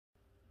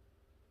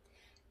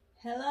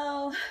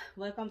Hello,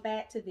 welcome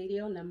back to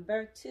video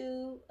number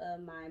 2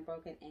 of my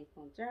broken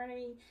ankle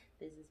journey.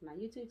 This is my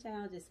YouTube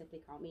channel. Just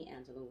simply call me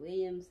Angela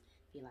Williams.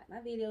 If you like my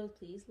videos,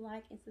 please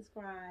like and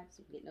subscribe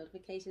so you get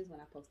notifications when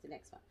I post the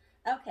next one.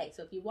 Okay,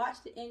 so if you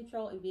watched the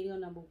intro in video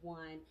number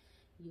 1,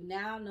 you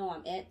now know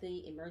I'm at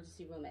the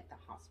emergency room at the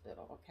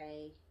hospital.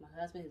 Okay, my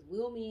husband has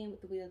wheeled me in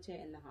with the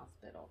wheelchair in the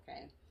hospital.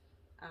 Okay,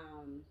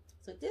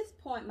 so at this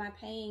point, my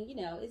pain,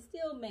 is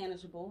still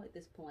manageable at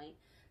this point.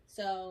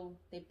 So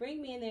they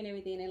bring me in there and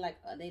everything. And they're like,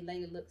 they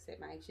later looks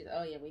at my ankle. She's,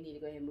 oh yeah, we need to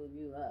go ahead and move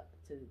you up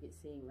to get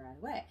seen right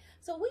away.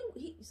 So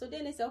so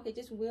then they said, okay,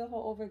 just wheel her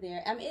over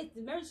there. I mean,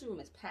 the emergency room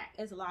is packed.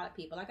 There's a lot of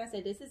people. Like I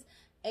said, this is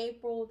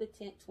April the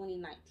 10th,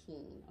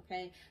 2019.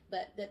 Okay,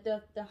 but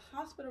the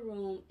hospital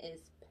room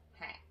is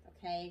packed.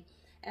 Okay,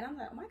 and I'm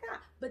like, oh my god.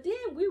 But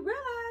then we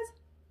realized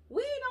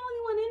we ain't the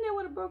only one in there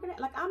with a broken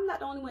ankle. Like, I'm not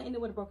the only one in there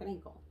with a broken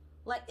ankle.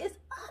 Like, it's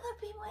other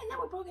people in there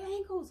with broken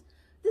ankles.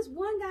 This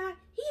one guy,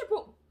 he had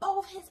broke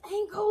both his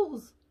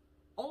ankles.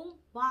 Oh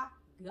my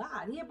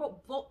God. He had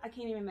broke both. I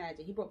can't even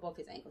imagine. He broke both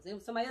his ankles. It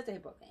was somebody else that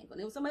had broken ankle.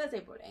 And it was somebody else that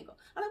had broken ankle.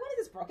 I'm like, what is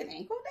this broken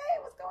ankle day?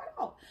 What's going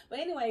on? But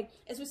anyway,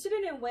 as we're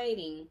sitting there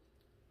waiting,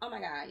 oh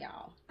my God,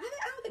 y'all. I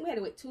don't think we had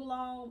to wait too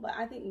long, but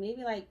I think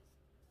maybe like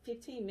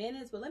 15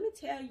 minutes. But let me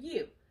tell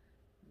you,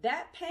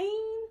 that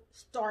pain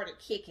started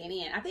kicking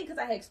in. I think because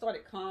I had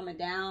started calming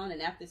down, and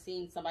after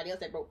seeing somebody else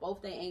that broke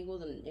both their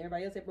ankles and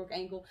everybody else that broke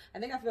ankle, I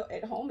think I felt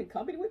at home in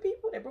company with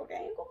people that broke their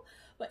ankle.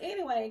 But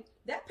anyway,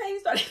 that pain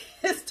started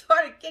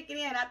kicking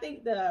in. I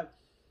think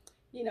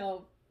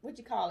what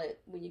you call it,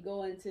 when you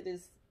go into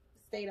this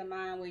state of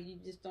mind where you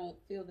just don't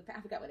feel the pain.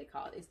 I forgot what they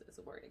call it. It's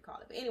a word they call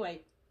it. But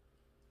anyway,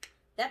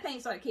 that pain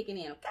started kicking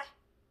in. Okay,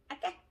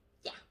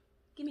 yeah,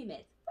 give me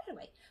meds.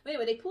 But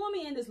anyway, they pull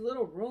me in this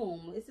little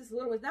room. It's this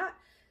little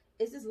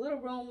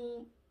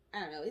room. I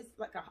don't know. It's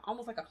like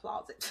almost like a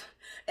closet.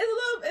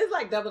 It's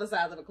like double the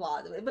size of a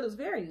closet, but it's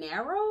very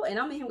narrow. And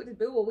I'm in here with this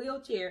big old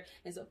wheelchair,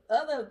 and so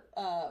other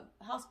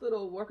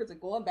hospital workers are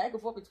going back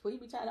and forth between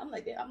me. I'm trying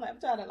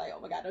to like,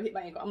 oh my God, don't hit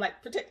my ankle. I'm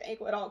like, protect the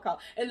ankle at all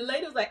costs. And the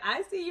lady was like,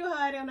 I see you,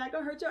 honey. I'm not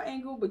gonna hurt your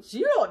ankle, but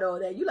you don't know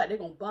that. You like, they're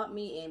gonna bump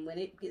me, and when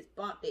it gets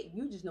bumped,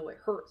 you just know it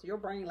hurts. Your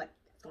brain like,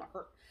 it's gonna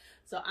hurt.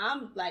 So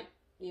I'm like,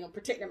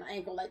 protecting my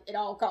ankle like at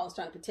all costs,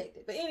 trying to protect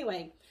it. But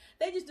anyway,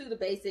 they just do the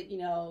basic,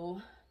 take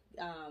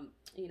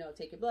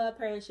your blood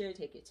pressure,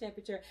 take your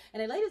temperature.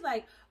 And the lady's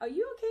like, are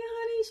you okay,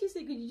 honey? She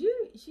said,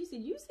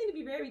 you seem to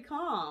be very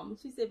calm.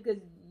 She said,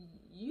 because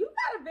you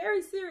got a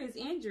very serious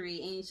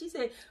injury. And she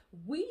said,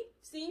 we've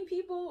seen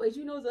people, as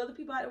you know, there's other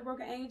people out there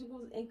working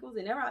ankles,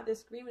 and they're out there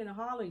screaming and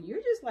hollering. You're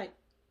just like,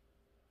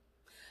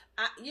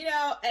 I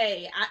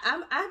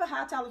have a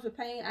high tolerance for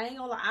pain. I ain't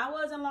gonna lie, I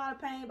was in a lot of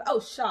pain,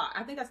 but shock.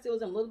 I think I still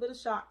was in a little bit of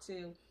shock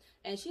too.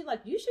 And she's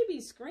like, you should be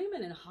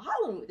screaming and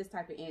hollering with this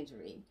type of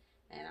injury.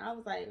 And I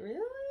was like,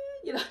 really?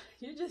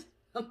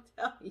 I'm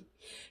telling you,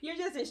 you're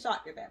just in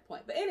shock at that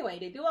point. But anyway,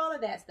 they do all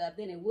of that stuff.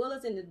 Then they wheel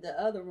us into the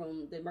other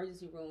room, the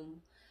emergency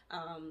room.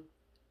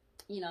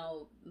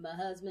 My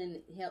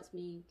husband helps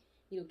me,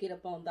 get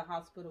up on the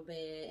hospital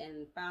bed,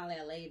 and finally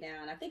I lay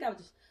down. I think I was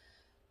just,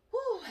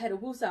 had a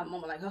woosah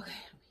moment, like, okay,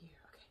 I'm here,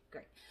 okay,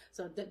 great.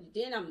 So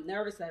then I'm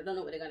nervous, I don't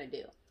know what they're gonna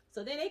do.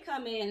 So then they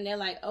come in and they're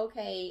like,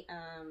 okay,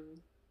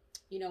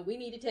 we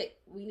need to take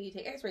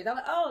x-rays. I'm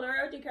like, oh, the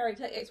urgent care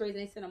took x-rays,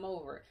 and they sent them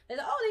over. They're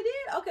like, oh, they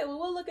did? Okay, well,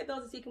 we'll look at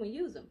those and see, can we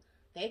use them?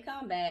 They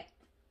come back.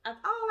 All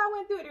I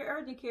went through at the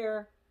urgent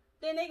care,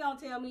 then they gonna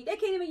tell me they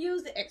can't even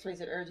use the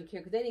x-rays at the urgent care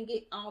because they didn't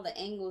get all the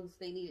angles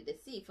they needed to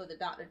see for the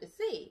doctor to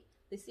see.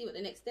 To see what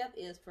the next step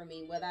is for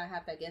me, whether I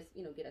have to, I guess,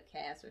 get a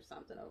cast or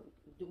something, or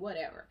do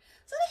whatever.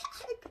 So they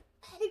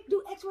had to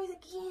do x-rays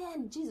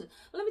again. Jesus.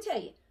 Well, let me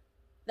tell you,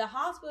 the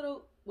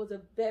hospital was a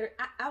better,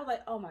 I was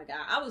like, oh my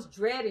God, I was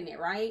dreading it,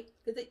 right?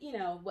 Because,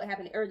 what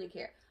happened in urgent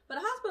care. But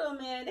the hospital,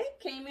 man, they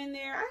came in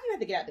there. I didn't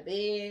have to get out of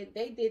bed.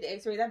 They did the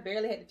x-rays. I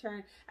barely had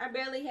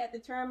to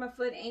turn my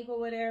foot,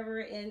 ankle, whatever.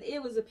 And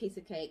it was a piece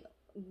of cake.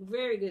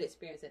 Very good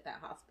experience at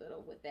that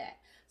hospital with that.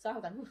 So I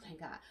was like, oh, thank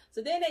God.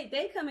 So then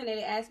they come in and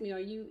they ask me, are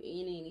you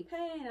in any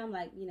pain? I'm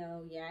like,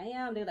 yeah, I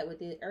am. They're like, well,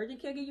 did urgent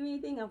care give you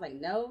anything? I was like,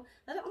 no.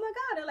 They're like, oh my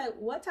God. They're like,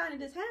 what time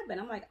did this happen?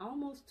 I'm like,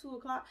 almost 2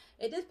 o'clock.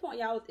 At this point,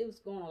 y'all, it was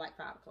going on like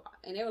 5 o'clock.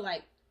 And they were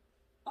like,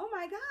 oh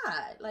my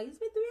God, like, it's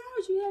been 3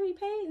 hours. You have any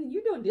pain? And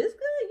you're doing this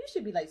good? You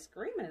should be like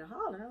screaming and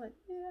hollering. I'm like,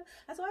 yeah.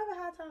 I said, I have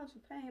a high tolerance for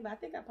pain, but I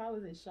think I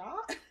probably was in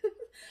shock.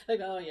 Like,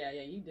 oh yeah,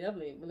 you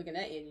definitely were looking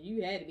at it.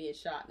 You had to be in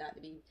shock not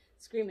to be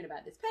screaming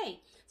about this pain.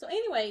 So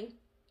anyway,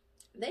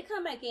 they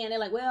come back in. They're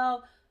like,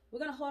 well, we're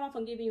going to hold off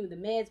on giving you the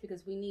meds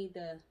because we need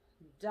the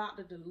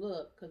doctor to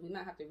look, because we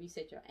might have to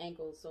reset your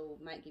ankles, so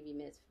might give you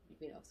meds,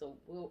 so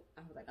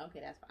I was like, okay,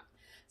 that's fine.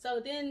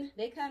 So then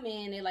they come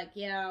in, they're like,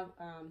 yeah,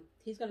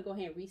 he's going to go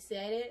ahead and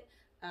reset it,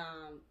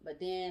 but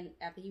then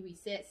after he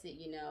resets it,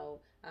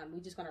 we're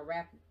just going to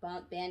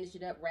bandage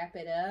it up, wrap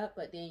it up,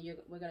 but then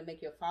we're going to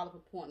make you a follow-up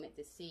appointment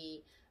to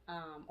see,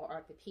 or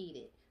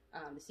orthopedic,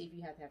 to see if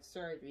you have to have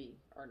surgery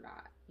or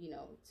not,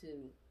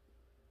 to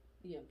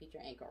get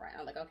your ankle right.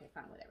 I'm like, okay,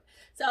 fine, whatever.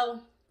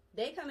 So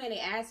they come in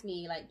and ask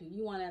me, like, do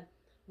you want to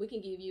we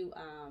can give you,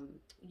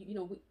 you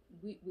know,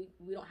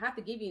 we don't have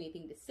to give you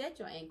anything to set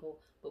your ankle,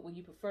 but would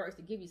you prefer us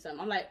to give you something?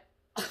 I'm like,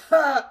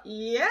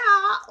 yeah,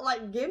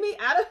 like give me,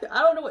 I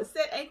don't know what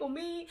set ankle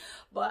mean,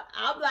 but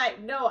I'm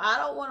like, no, I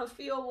don't want to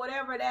feel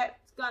whatever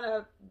that's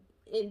gonna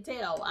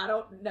entail. I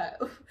don't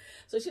know.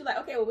 So she's like,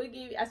 okay, well, we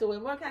give you, I said, well,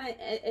 what kind of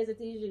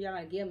anesthesia y'all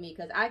gonna give me?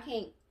 Because I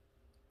can't,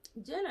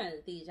 general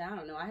anesthesia, I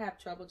don't know. I have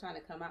trouble trying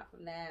to come out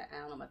from that.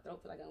 I don't know, my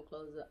throat feel like I'm gonna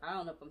close up. I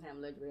don't know if I'm having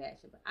an allergic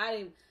reaction, but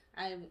I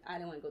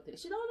didn't want to go through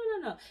this. She said, oh,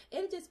 no.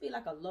 It'll just be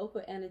like a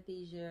local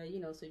anesthesia, you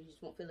know, so you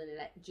just won't feel it in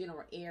that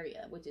general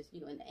area, which is,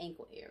 you know, in the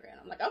ankle area. And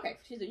I'm like, okay.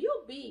 She said,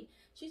 you'll be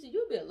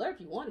alert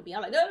if you want to be.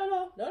 I'm like, no.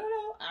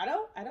 I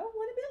don't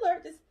want to be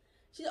alert.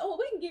 She said, oh,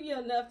 we can give you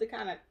enough to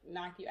kind of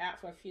knock you out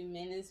for a few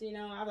minutes, you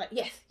know. I was like,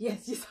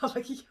 yes.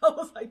 I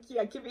was like,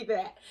 yeah, give me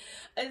that.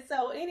 And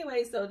so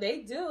anyway, so they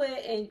do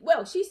it. And,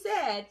 well, she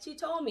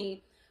told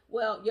me,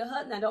 well, your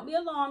husband, now don't be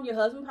alarmed. Your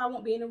husband probably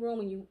won't be in the room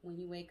when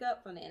you wake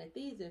up from the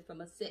anesthesia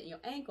from a setting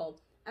your ankle.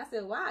 I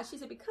said, why? She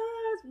said, because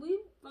we,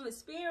 from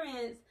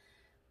experience,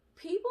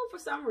 people, for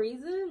some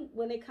reason,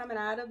 when they're coming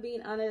out of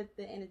being under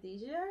the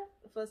anesthesia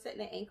for setting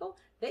their ankle,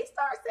 they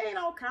start saying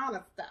all kind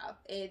of stuff.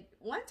 And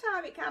one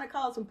time it kind of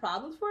caused some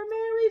problems for a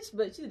marriage,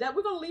 but she said,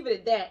 we're going to leave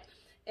it at that.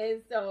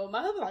 And so my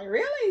husband was like,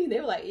 really?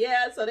 They were like,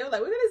 yeah. So they were like,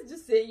 we're going to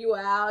just send you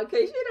out in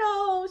case, you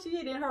know, she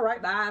ain't in her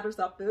right mind or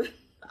something.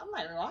 I'm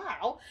like,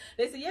 wow.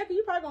 They said, yeah, because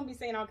you're probably going to be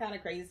saying all kind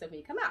of crazy stuff when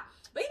you come out.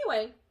 But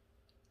anyway,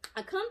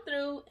 I come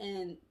through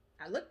and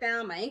I look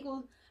down, my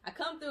ankles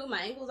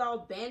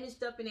all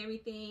bandaged up and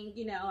everything,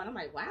 you know, and I'm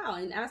like, wow.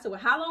 And I said,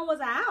 well, how long was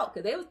I out?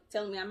 Because they was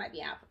telling me I might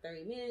be out for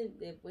 30 minutes.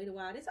 They waited a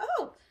while. They said,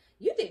 oh,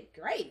 you did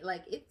great.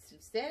 Like, it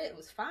said it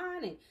was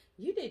fine, and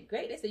you did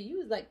great. They said, you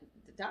was like,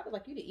 the doctor was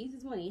like, you the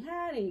easiest one he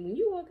had. And when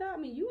you woke up, I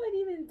mean, you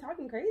wasn't even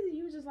talking crazy.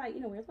 You was just like, you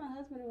know, where's my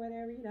husband or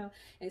whatever, you know.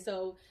 And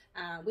so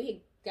we had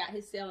got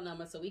his cell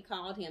number, so we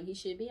called him. He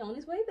should be on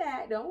his way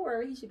back. Don't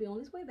worry, he should be on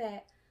his way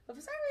back. But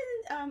for some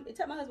reason, it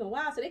took my husband a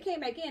while, so they came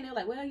back in. They're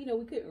like, well, you know,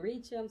 we couldn't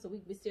reach him, so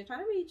we're still trying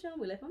to reach him.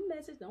 We left him a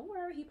message. Don't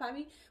worry. He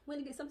probably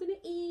went to get something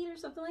to eat or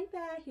something like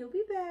that. He'll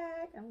be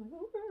back. I'm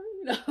like, okay,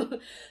 you know.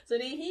 So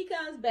then he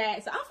comes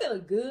back. So I'm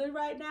feeling good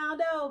right now,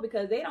 though,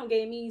 because they don't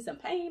gave me some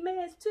pain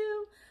meds,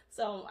 too.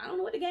 So I don't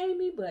know what they gave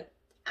me, but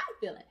I'm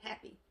feeling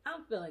happy.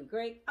 I'm feeling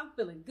great. I'm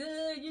feeling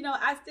good. You know,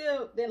 I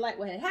still didn't like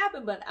what had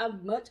happened, but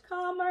I'm much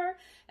calmer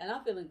and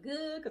I'm feeling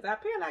good because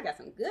apparently I got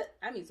some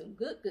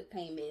good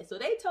pain meds. So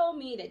they told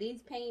me that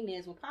these pain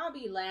meds will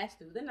probably last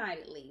through the night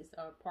at least,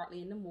 or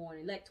partly in the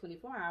morning, like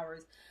 24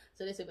 hours.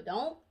 So they said, but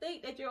don't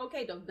think that you're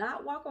okay. Do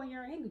not walk on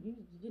your ankle.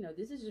 You know,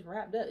 this is just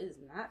wrapped up. It's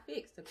not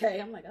fixed,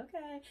 okay? I'm like,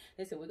 okay.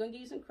 They said, we're going to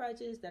give you some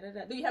crutches,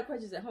 da-da-da. Do you have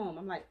crutches at home?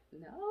 I'm like,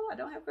 no, I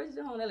don't have crutches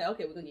at home. They're like,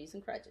 okay, we're going to give you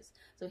some crutches.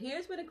 So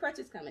here's where the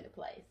crutches come into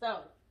play. So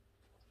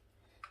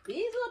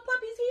these little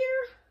puppies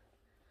here,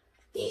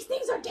 these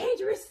things are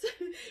dangerous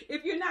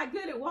if you're not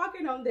good at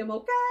walking on them,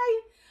 okay?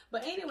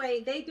 But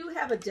anyway, they do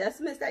have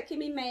adjustments that can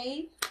be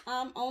made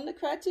on the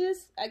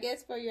crutches, I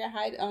guess, for your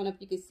height. I don't know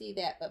if you can see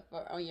that,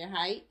 but on your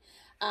height.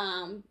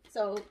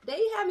 So they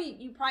have me,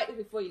 you practice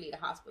before you leave the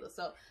hospital.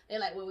 So they're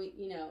like, well,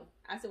 you know,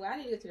 I said, well, I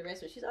need to go to the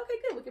restroom. She's okay,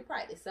 good, we can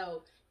practice.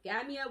 So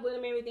got me up with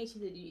them and everything. She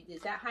said,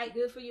 is that height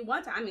good for you?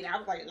 One time, I mean, I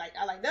was like,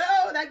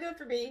 no, not good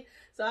for me.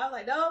 So I was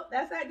like, no,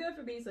 that's not good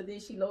for me. So then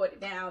she lowered it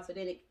down. So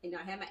then it, you know,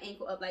 I had my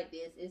ankle up like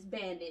this. It's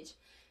bandaged.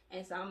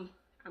 And so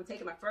I'm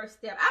taking my first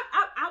step.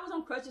 I was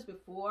on crutches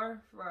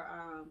before for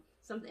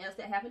something else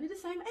that happened to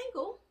the same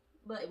ankle,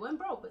 but it wasn't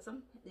broke, but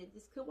they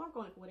just couldn't walk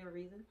on it for whatever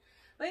reason.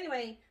 But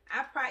anyway,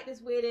 I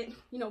practiced with it,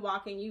 you know,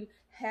 walking. You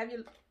have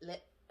your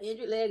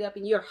injured leg up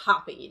and you're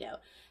hopping, you know.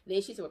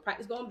 Then she said, well,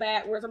 practice going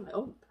backwards. I'm like,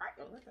 oh,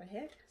 practice, what the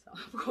heck? So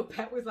I'm going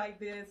backwards like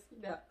this,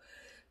 you know.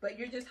 But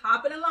you're just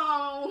hopping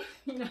along,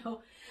 you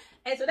know.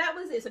 And so that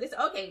was it. So they said,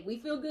 okay, we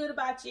feel good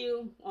about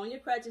you on your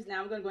crutches.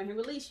 Now I'm going to go ahead and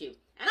release you.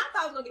 And I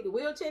thought I was going to get the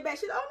wheelchair back.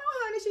 She said, oh,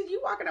 no, honey. She said, you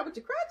walking out with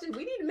your crutches.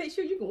 We need to make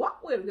sure you can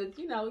walk with them because,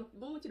 you know,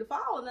 we don't want you to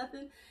fall or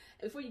nothing.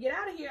 And before you get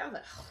out of here, I was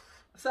like, oh.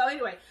 So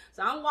anyway,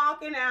 so I'm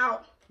walking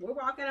out. We're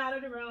walking out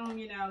of the room,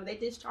 you know, they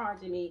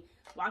discharging me,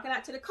 walking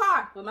out to the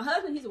car. Well, my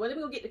husband, he said, well, let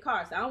me go get the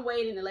car. So I'm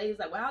waiting. The lady's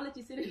like, well, I'll let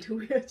you sit in the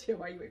wheelchair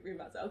while you wait for me.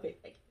 I said, okay,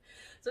 thank you.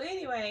 So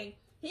anyway,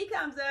 he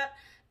comes up.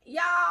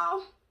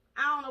 Y'all,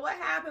 I don't know what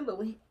happened, but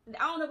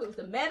I don't know if it was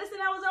the medicine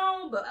I was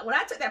on, but when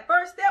I took that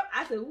first step,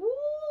 I said, woo,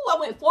 I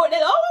went forward. They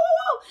said, oh,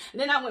 whoa, whoa.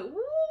 And then I went,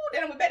 woo.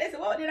 Then I went back. They said,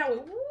 whoa. Then I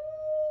went,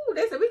 woo.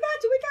 They said, we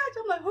got you.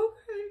 I'm like,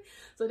 okay.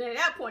 So then at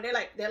that point,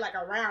 they're like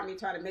around me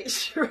trying to make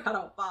sure I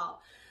don't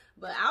fall.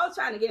 But I was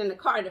trying to get in the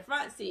car in the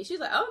front seat. She's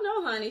like, oh,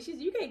 no, honey. She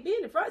said, you can't be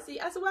in the front seat.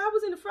 I said, well, I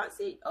was in the front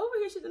seat over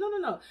here. She said,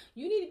 no.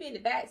 You need to be in the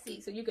back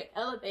seat so you can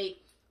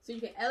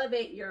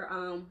elevate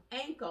your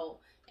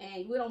ankle.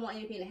 And we don't want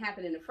anything to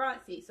happen in the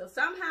front seat. So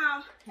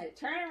somehow, I had to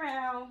turn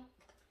around,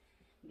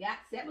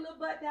 set my little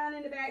butt down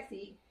in the back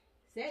seat,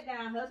 sat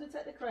down, husband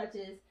took the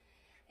crutches,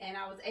 and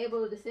I was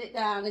able to sit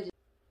down and just...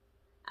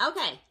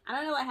 Okay, I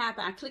don't know what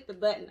happened. I clicked the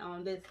button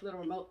on this little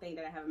remote thing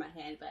that I have in my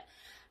hand, but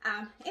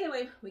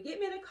anyway, we get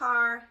me in the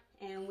car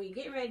and we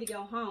get ready to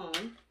go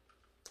home.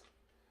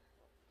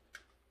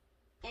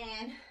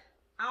 and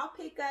I'll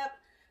pick up.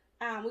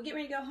 We get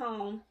ready to go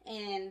home,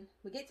 and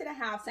we get to the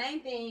house.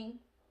 Same thing.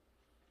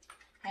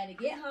 Had to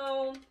get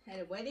home. Had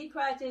to wear these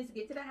crutches to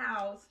get to the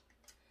house.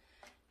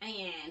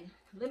 And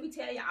let me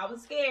tell you, I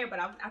was scared, but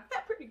I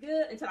felt pretty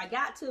good until I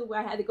got to where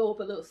I had to go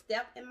up a little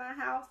step in my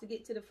house to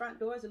get to the front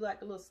doors. It looked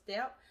like a little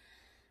step.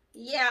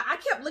 Yeah, I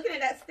kept looking at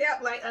that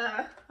step like, I'm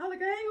like, I ain't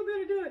gonna be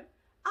able to do it.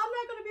 I'm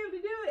not gonna be able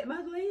to do it. My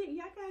husband,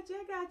 yeah,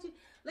 I got you.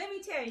 Let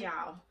me tell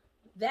y'all,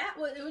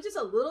 it was just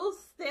a little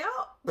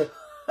step.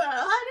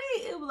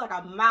 Honey, it was like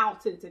a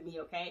mountain to me,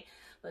 okay?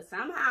 But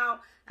somehow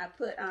I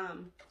put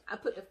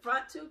the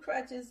front two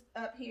crutches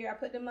up here. I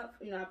put them up,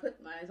 you know,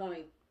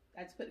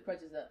 I just put the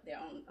crutches up there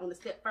on the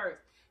step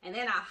first. And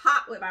then I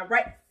hopped with my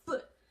right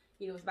foot.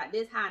 You know, it was about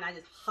this high, and I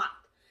just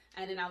hopped.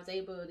 And then I was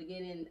able to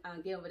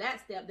get over that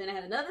step. Then I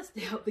had another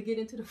step to get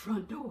into the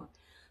front door.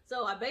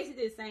 So I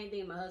basically did the same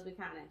thing. My husband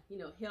kind of, you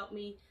know, helped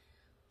me.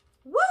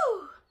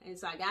 Woo! And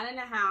so I got in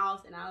the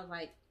house, and I was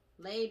like,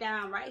 lay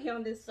down right here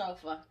on this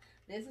sofa.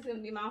 This is going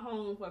to be my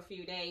home for a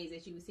few days,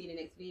 as you will see in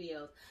the next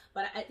videos.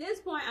 But at this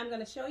point, I'm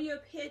going to show you a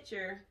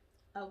picture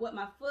of what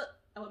my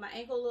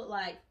ankle looked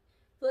like,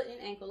 foot and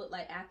ankle look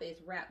like after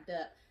it's wrapped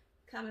up,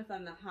 coming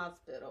from the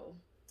hospital.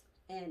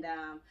 And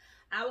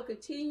I will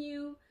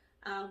continue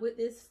with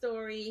this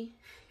story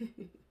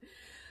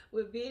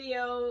with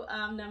video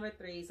number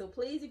 3. So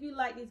please, if you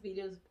like these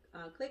videos,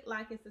 click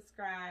like and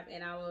subscribe,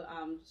 and I will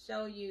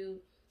show you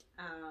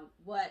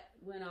what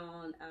went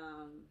on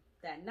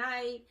that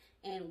night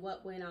and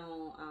what went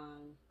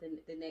on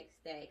the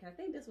next day. Cause I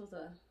think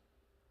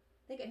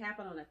it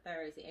happened on a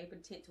Thursday,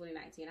 April 10th,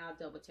 2019. I'll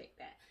double check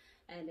that.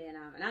 And then,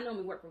 and I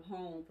normally work from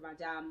home for my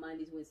job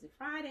Mondays, Wednesdays,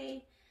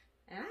 Friday.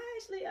 And I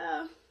actually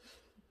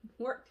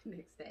work the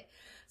next day.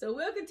 So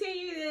we'll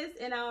continue this.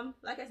 And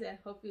like I said,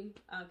 hope you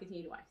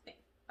continue to watch. Thanks.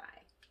 Bye.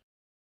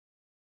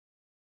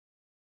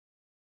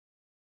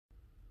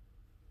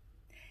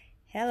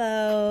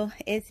 Hello,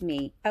 it's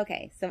me.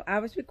 Okay, so I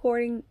was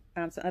recording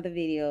some other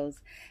videos,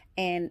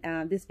 and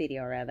this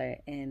video rather,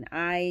 and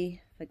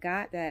I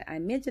forgot that I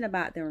mentioned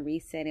about them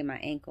resetting my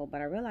ankle,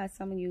 but I realized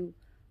some of you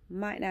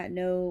might not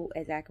know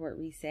exactly what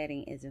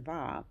resetting is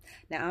involved.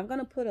 Now I'm going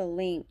to put a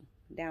link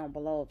down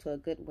below to a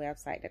good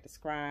website that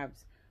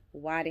describes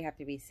why they have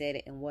to reset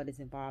it and what is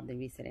involved in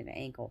resetting the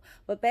ankle.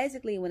 But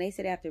basically, when they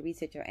say they have to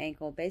reset your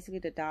ankle, basically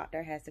the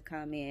doctor has to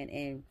come in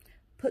and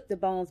put the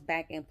bones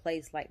back in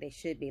place like they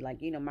should be.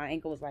 Like, you know, my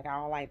ankle was like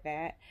all like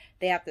that.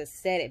 They have to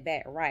set it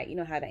back right. You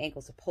know how the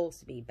ankle's supposed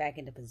to be, back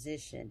into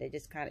position. They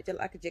just kind of, just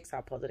like a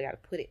jigsaw puzzle, they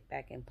got to put it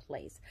back in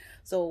place.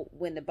 So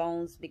when the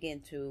bones begin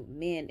to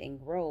mend and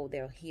grow,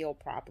 they'll heal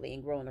properly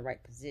and grow in the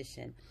right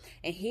position.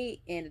 And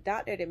the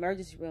doctor at the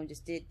emergency room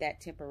just did that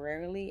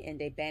temporarily, and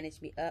they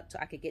bandaged me up so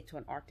I could get to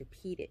an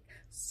orthopedic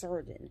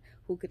surgeon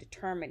who could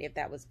determine if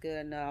that was good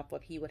enough, or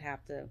if he would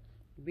have to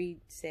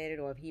reset it,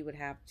 or if he would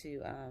have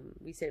to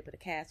reset it, put a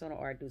cast on it,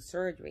 or do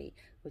surgery,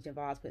 which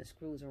involves putting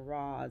screws and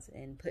rods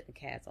and putting a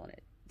cast on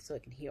it so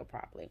it can heal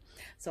properly.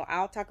 So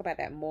I'll talk about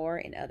that more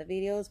in other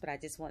videos, but I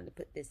just wanted to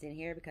put this in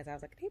here because I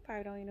was like, they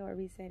probably don't even know what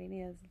resetting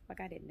is. Like,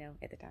 I didn't know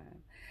at the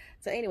time.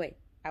 So anyway,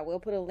 I will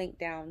put a link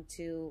down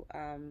to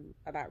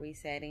about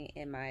resetting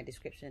in my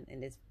description in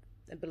this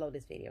below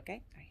this video.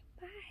 Okay, all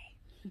right,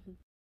 bye.